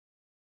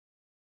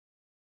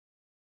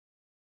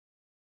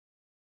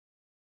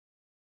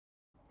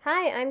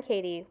Hi, I'm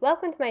Katie.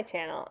 Welcome to my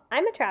channel.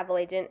 I'm a travel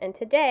agent, and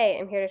today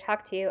I'm here to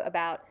talk to you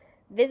about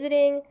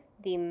visiting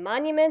the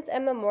monuments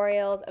and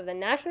memorials of the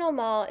National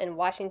Mall in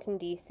Washington,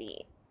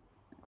 D.C.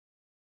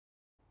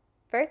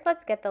 First,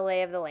 let's get the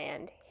lay of the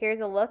land.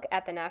 Here's a look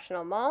at the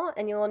National Mall,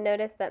 and you will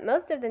notice that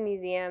most of the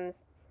museums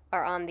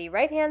are on the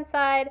right-hand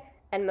side,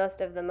 and most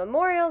of the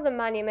memorials and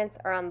monuments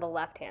are on the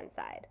left-hand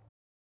side.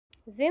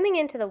 Zooming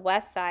into the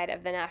west side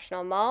of the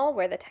National Mall,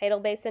 where the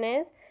tidal basin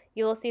is,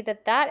 you will see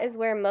that that is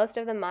where most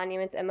of the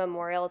monuments and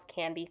memorials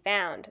can be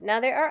found. Now,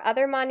 there are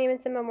other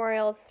monuments and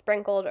memorials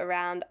sprinkled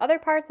around other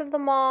parts of the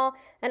mall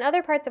and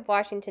other parts of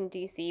Washington,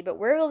 D.C., but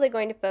we're really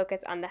going to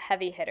focus on the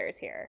heavy hitters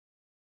here.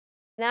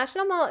 The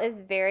National Mall is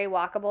very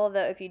walkable,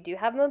 though if you do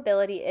have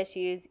mobility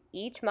issues,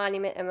 each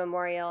monument and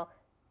memorial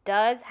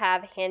does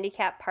have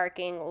handicap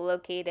parking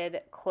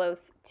located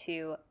close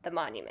to the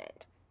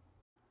monument.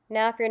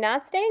 Now, if you're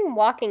not staying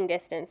walking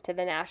distance to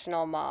the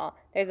National Mall,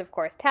 there's of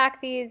course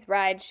taxis,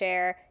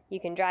 rideshare, you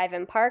can drive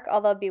and park,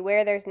 although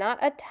beware there's not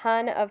a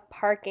ton of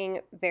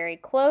parking very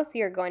close.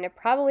 You're going to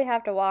probably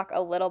have to walk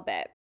a little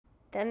bit.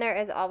 Then there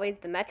is always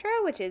the Metro,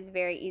 which is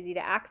very easy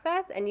to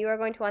access, and you are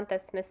going to want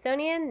the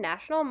Smithsonian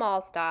National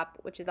Mall stop,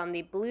 which is on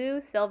the blue,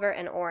 silver,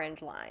 and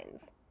orange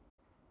lines.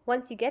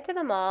 Once you get to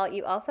the mall,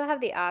 you also have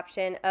the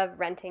option of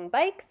renting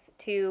bikes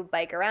to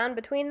bike around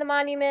between the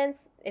monuments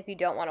if you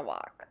don't want to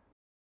walk.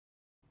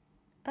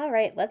 All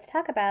right, let's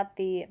talk about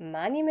the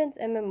monuments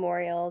and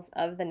memorials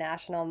of the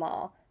National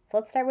Mall. So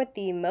let's start with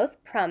the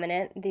most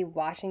prominent, the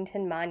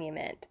Washington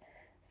Monument.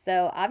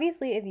 So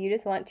obviously, if you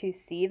just want to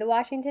see the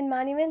Washington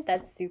Monument,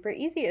 that's super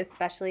easy,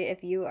 especially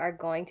if you are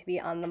going to be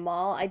on the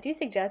mall. I do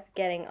suggest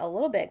getting a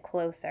little bit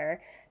closer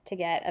to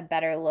get a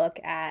better look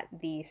at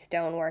the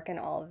stonework and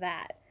all of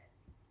that.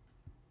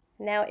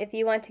 Now, if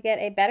you want to get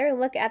a better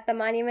look at the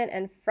monument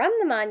and from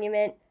the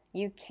monument,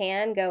 you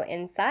can go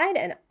inside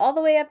and all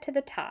the way up to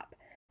the top.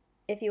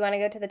 If you want to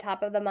go to the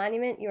top of the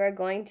monument, you are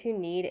going to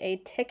need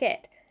a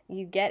ticket.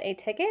 You get a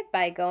ticket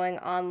by going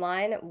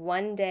online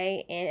one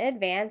day in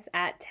advance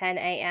at 10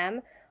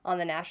 a.m. on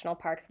the National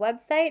Parks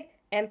website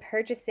and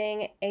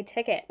purchasing a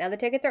ticket. Now, the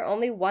tickets are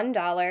only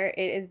 $1. It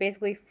is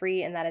basically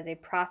free, and that is a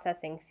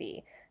processing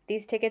fee.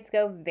 These tickets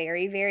go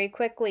very, very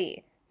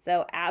quickly,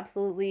 so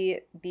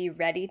absolutely be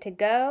ready to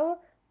go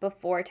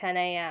before 10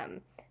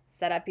 a.m.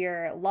 Set up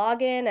your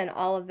login and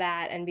all of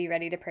that and be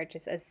ready to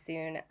purchase as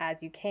soon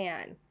as you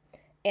can.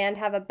 And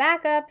have a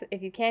backup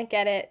if you can't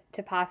get it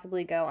to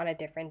possibly go on a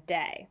different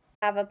day.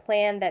 Have a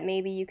plan that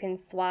maybe you can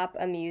swap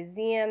a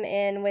museum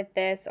in with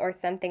this or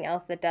something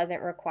else that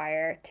doesn't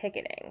require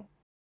ticketing.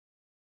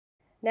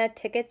 Now,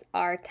 tickets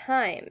are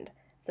timed,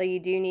 so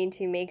you do need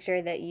to make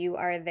sure that you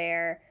are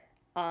there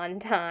on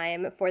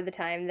time for the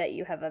time that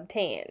you have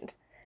obtained.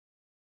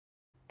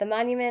 The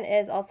monument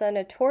is also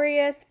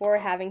notorious for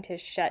having to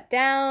shut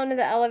down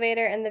the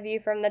elevator and the view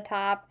from the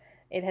top.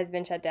 It has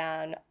been shut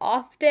down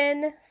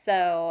often,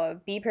 so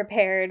be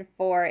prepared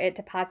for it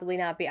to possibly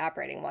not be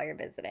operating while you're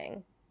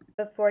visiting.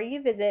 Before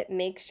you visit,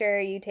 make sure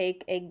you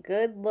take a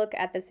good look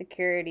at the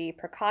security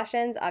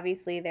precautions.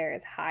 Obviously, there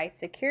is high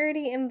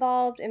security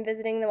involved in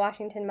visiting the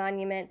Washington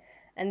Monument,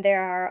 and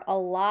there are a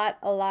lot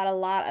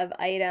of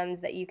items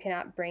that you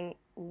cannot bring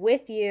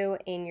with you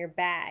in your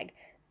bag,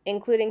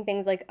 including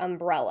things like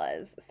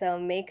umbrellas. So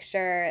make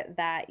sure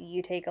that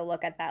you take a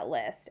look at that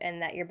list and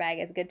that your bag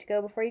is good to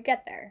go before you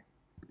get there.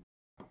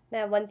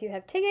 Now, once you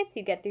have tickets,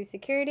 you get through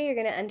security, you're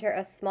going to enter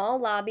a small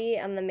lobby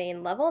on the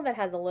main level that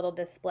has a little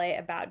display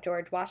about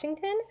George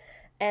Washington,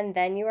 and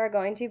then you are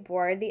going to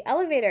board the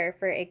elevator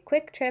for a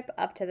quick trip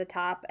up to the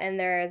top, and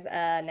there's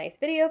a nice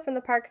video from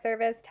the Park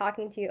Service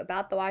talking to you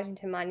about the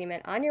Washington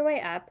Monument on your way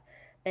up.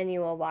 Then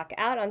you will walk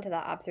out onto the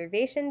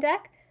observation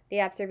deck.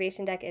 The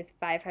observation deck is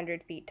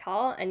 500 feet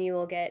tall, and you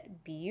will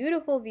get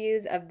beautiful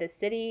views of the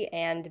city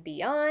and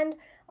beyond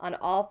on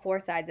all four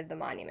sides of the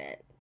monument.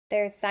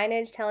 There's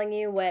signage telling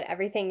you what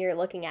everything you're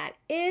looking at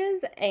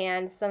is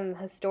and some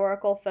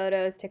historical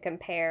photos to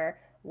compare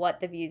what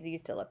the views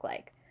used to look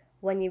like.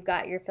 When you've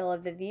got your fill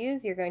of the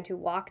views, you're going to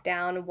walk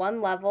down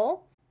one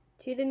level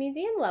to the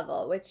museum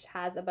level, which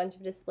has a bunch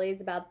of displays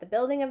about the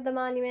building of the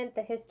monument,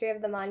 the history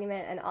of the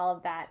monument, and all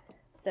of that.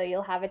 So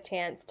you'll have a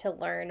chance to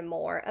learn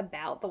more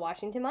about the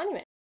Washington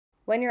Monument.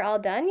 When you're all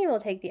done, you will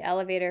take the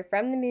elevator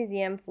from the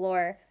museum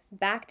floor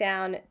back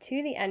down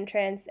to the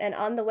entrance, and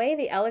on the way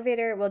the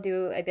elevator will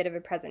do a bit of a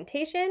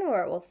presentation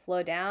where it will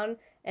slow down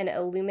and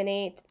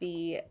illuminate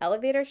the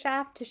elevator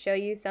shaft to show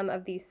you some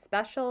of the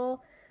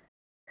special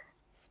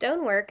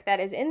stonework that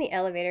is in the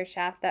elevator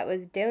shaft that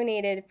was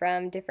donated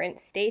from different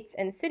states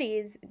and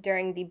cities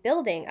during the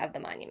building of the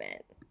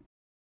monument.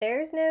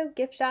 There's no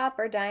gift shop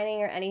or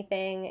dining or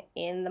anything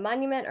in the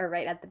monument or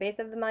right at the base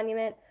of the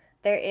monument.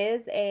 There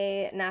is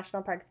a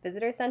National Parks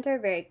Visitor Center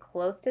very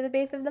close to the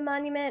base of the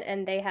monument,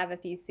 and they have a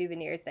few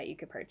souvenirs that you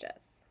could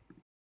purchase.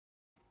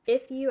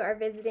 If you are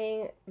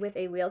visiting with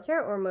a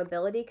wheelchair or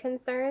mobility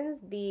concerns,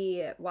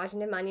 the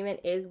Washington Monument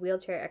is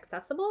wheelchair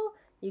accessible.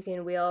 You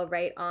can wheel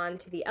right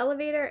onto the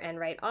elevator and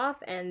right off,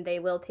 and they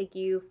will take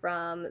you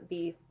from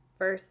the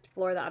first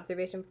floor, the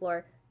observation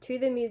floor, to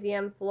the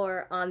museum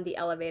floor on the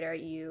elevator.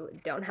 You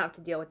don't have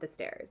to deal with the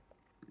stairs.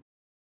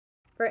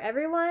 For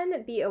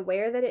everyone, be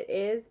aware that it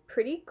is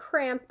pretty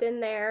cramped in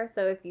there,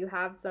 so if you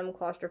have some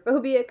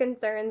claustrophobia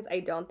concerns,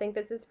 I don't think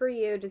this is for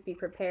you. Just be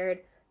prepared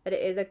that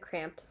it is a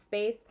cramped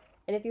space.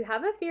 And if you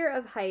have a fear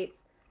of heights,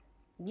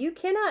 you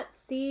cannot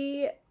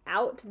see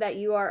out that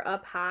you are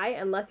up high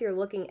unless you're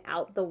looking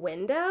out the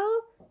window,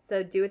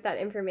 so do with that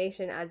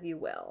information as you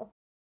will.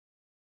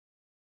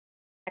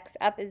 Next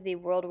up is the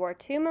World War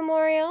II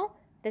Memorial.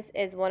 This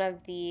is one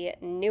of the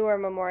newer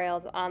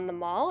memorials on the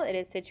mall. It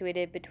is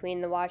situated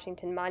between the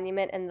Washington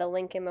Monument and the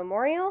Lincoln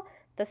Memorial.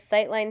 The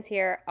sightlines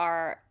here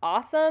are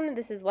awesome.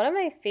 This is one of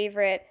my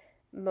favorite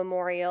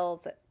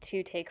memorials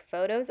to take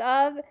photos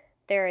of.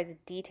 There is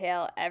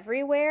detail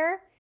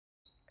everywhere.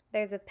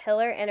 There's a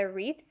pillar and a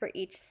wreath for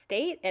each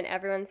state, and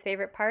everyone's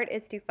favorite part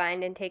is to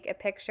find and take a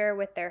picture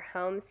with their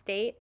home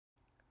state.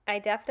 I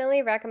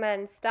definitely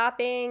recommend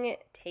stopping,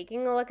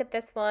 taking a look at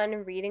this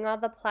one, reading all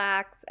the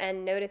plaques,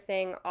 and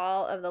noticing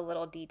all of the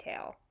little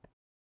detail.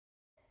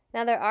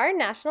 Now, there are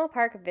national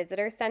park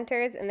visitor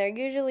centers, and they're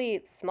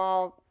usually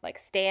small, like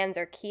stands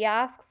or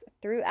kiosks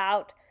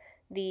throughout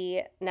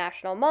the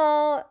National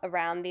Mall,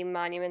 around the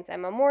monuments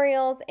and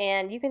memorials,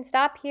 and you can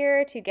stop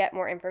here to get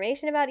more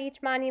information about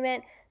each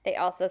monument. They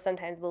also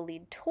sometimes will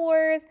lead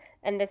tours,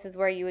 and this is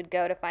where you would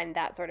go to find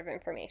that sort of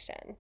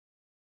information.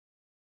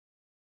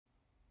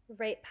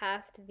 Right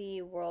past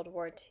the World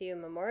War II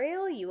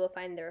Memorial, you will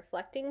find the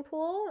reflecting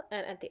pool,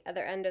 and at the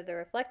other end of the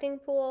reflecting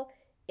pool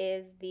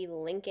is the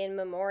Lincoln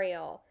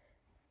Memorial.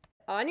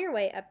 On your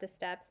way up the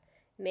steps,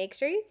 make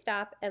sure you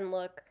stop and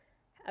look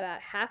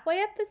about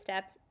halfway up the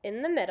steps.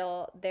 In the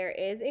middle, there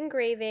is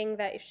engraving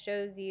that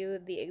shows you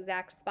the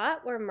exact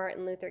spot where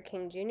Martin Luther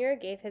King Jr.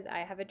 gave his I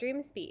Have a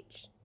Dream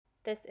speech.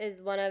 This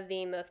is one of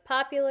the most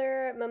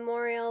popular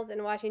memorials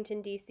in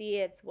Washington, D.C.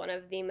 It's one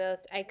of the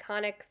most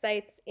iconic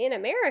sites in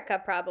America,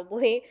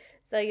 probably.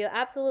 So you'll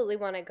absolutely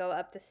want to go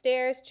up the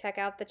stairs, check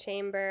out the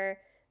chamber,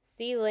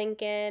 see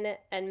Lincoln,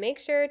 and make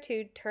sure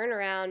to turn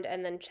around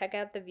and then check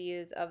out the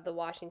views of the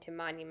Washington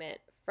Monument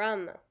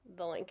from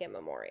the Lincoln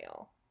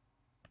Memorial.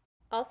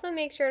 Also,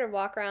 make sure to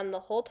walk around the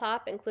whole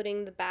top,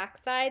 including the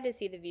back side, to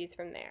see the views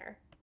from there.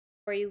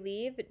 Before you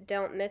leave,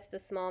 don't miss the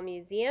small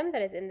museum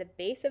that is in the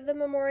base of the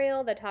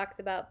memorial that talks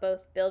about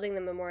both building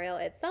the memorial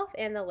itself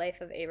and the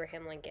life of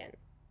Abraham Lincoln.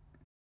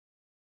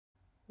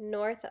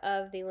 North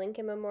of the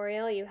Lincoln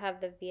Memorial, you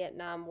have the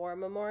Vietnam War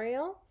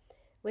Memorial,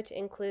 which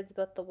includes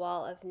both the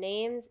wall of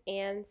names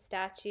and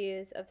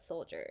statues of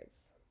soldiers.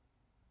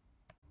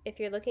 If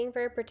you're looking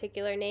for a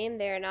particular name,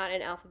 they are not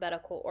in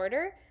alphabetical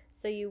order,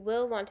 so you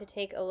will want to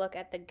take a look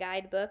at the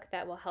guidebook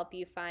that will help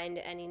you find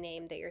any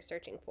name that you're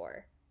searching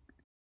for.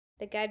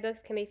 The guidebooks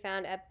can be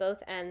found at both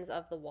ends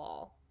of the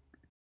wall.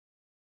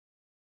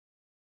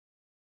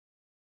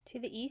 To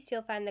the east,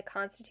 you'll find the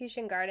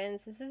Constitution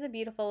Gardens. This is a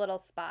beautiful little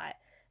spot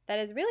that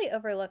is really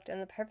overlooked and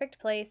the perfect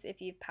place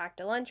if you've packed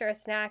a lunch or a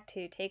snack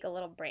to take a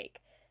little break.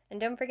 And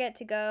don't forget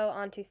to go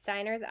onto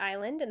Signers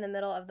Island in the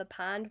middle of the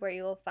pond, where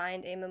you will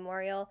find a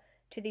memorial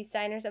to the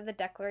signers of the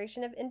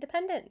Declaration of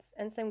Independence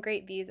and some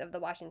great views of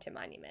the Washington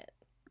Monument.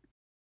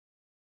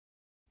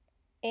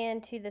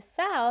 And to the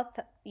south,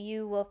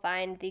 you will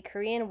find the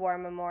Korean War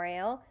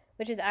Memorial,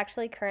 which is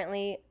actually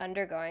currently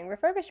undergoing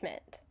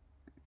refurbishment.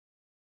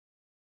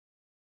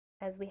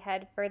 As we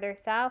head further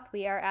south,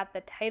 we are at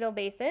the Tidal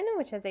Basin,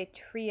 which is a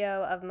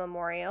trio of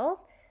memorials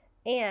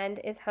and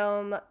is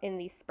home in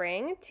the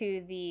spring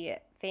to the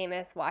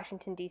famous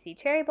Washington, D.C.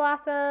 cherry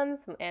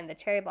blossoms, and the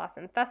Cherry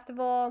Blossom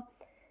Festival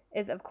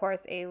is, of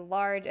course, a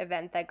large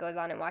event that goes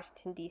on in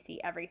Washington, D.C.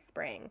 every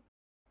spring.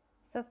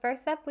 So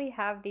first up, we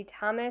have the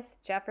Thomas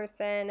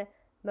Jefferson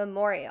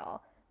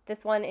Memorial.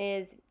 This one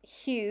is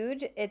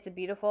huge. It's a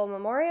beautiful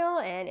memorial,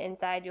 and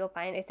inside you'll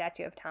find a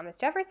statue of Thomas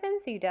Jefferson,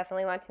 so you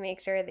definitely want to make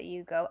sure that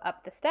you go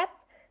up the steps,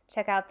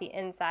 check out the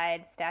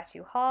inside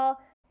statue hall,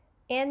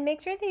 and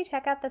make sure that you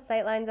check out the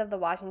sightlines of the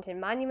Washington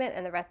Monument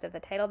and the rest of the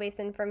Tidal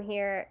Basin from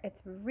here.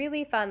 It's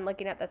really fun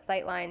looking at the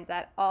sightlines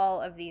at all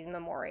of these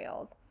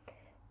memorials.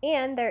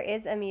 And there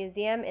is a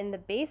museum in the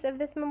base of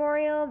this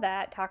memorial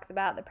that talks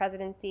about the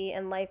presidency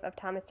and life of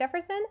Thomas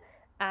Jefferson,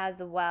 as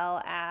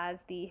well as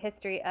the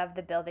history of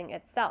the building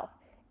itself.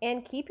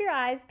 And keep your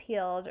eyes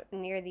peeled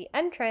near the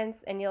entrance,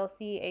 and you'll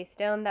see a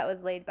stone that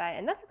was laid by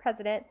another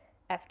president,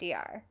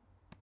 FDR.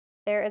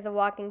 There is a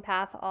walking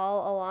path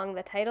all along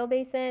the Tidal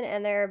Basin,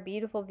 and there are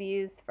beautiful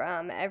views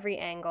from every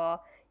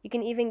angle. You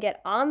can even get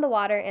on the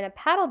water in a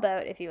paddle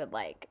boat if you would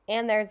like.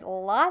 And there's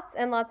lots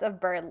and lots of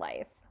bird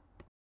life.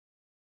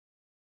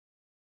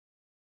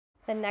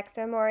 The next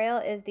memorial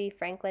is the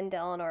Franklin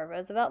Delano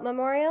Roosevelt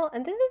Memorial,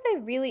 and this is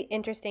a really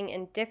interesting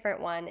and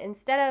different one.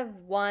 Instead of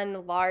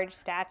one large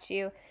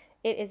statue,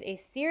 it is a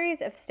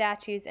series of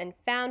statues and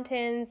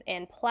fountains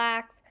and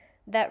plaques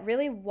that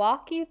really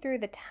walk you through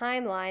the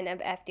timeline of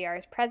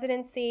FDR's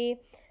presidency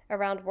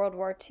around World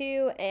War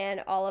II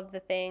and all of the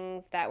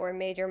things that were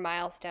major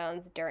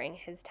milestones during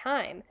his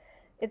time.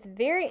 It's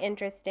very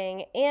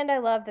interesting, and I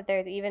love that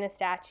there's even a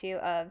statue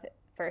of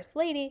First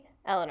Lady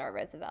Eleanor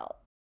Roosevelt.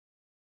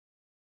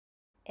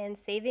 And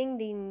saving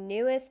the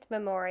newest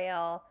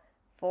memorial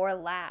for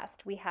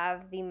last, we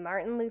have the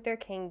Martin Luther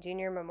King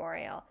Jr.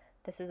 Memorial.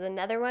 This is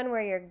another one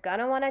where you're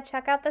gonna want to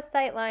check out the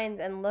sightlines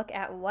and look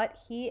at what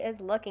he is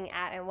looking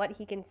at and what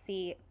he can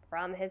see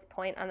from his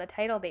point on the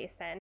tidal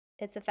basin.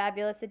 It's a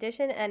fabulous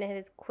addition, and it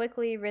has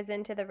quickly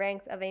risen to the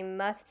ranks of a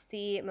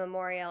must-see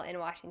memorial in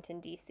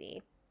Washington,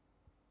 D.C.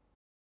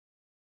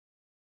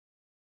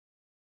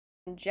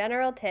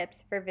 General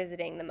tips for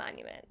visiting the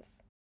monuments.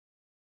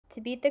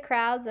 To beat the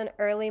crowds, an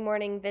early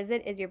morning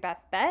visit is your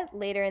best bet.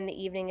 Later in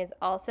the evening is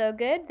also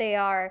good. They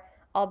are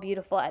all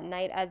beautiful at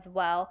night as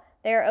well.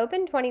 They are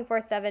open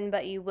 24/7,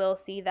 but you will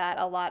see that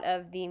a lot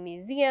of the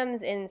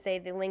museums in, say,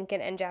 the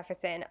Lincoln and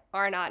Jefferson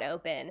are not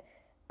open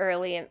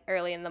early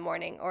in the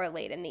morning or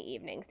late in the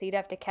evening. So you'd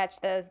have to catch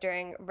those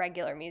during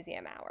regular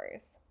museum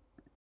hours.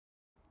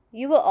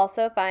 You will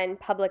also find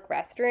public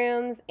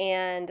restrooms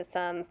and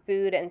some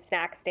food and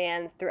snack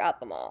stands throughout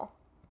the mall.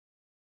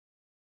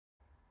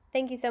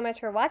 Thank you so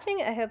much for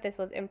watching. I hope this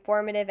was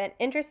informative and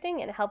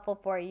interesting and helpful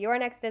for your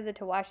next visit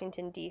to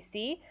Washington,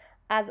 D.C.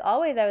 As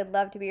always, I would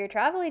love to be your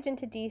travel agent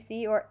to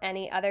D.C. or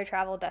any other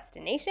travel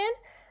destination.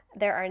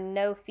 There are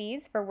no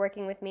fees for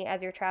working with me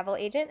as your travel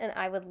agent, and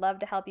I would love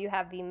to help you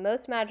have the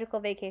most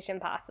magical vacation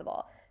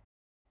possible.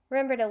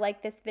 Remember to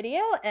like this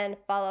video and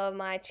follow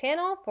my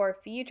channel for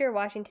future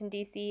Washington,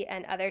 D.C.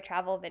 and other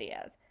travel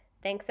videos.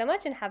 Thanks so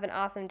much and have an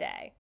awesome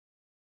day.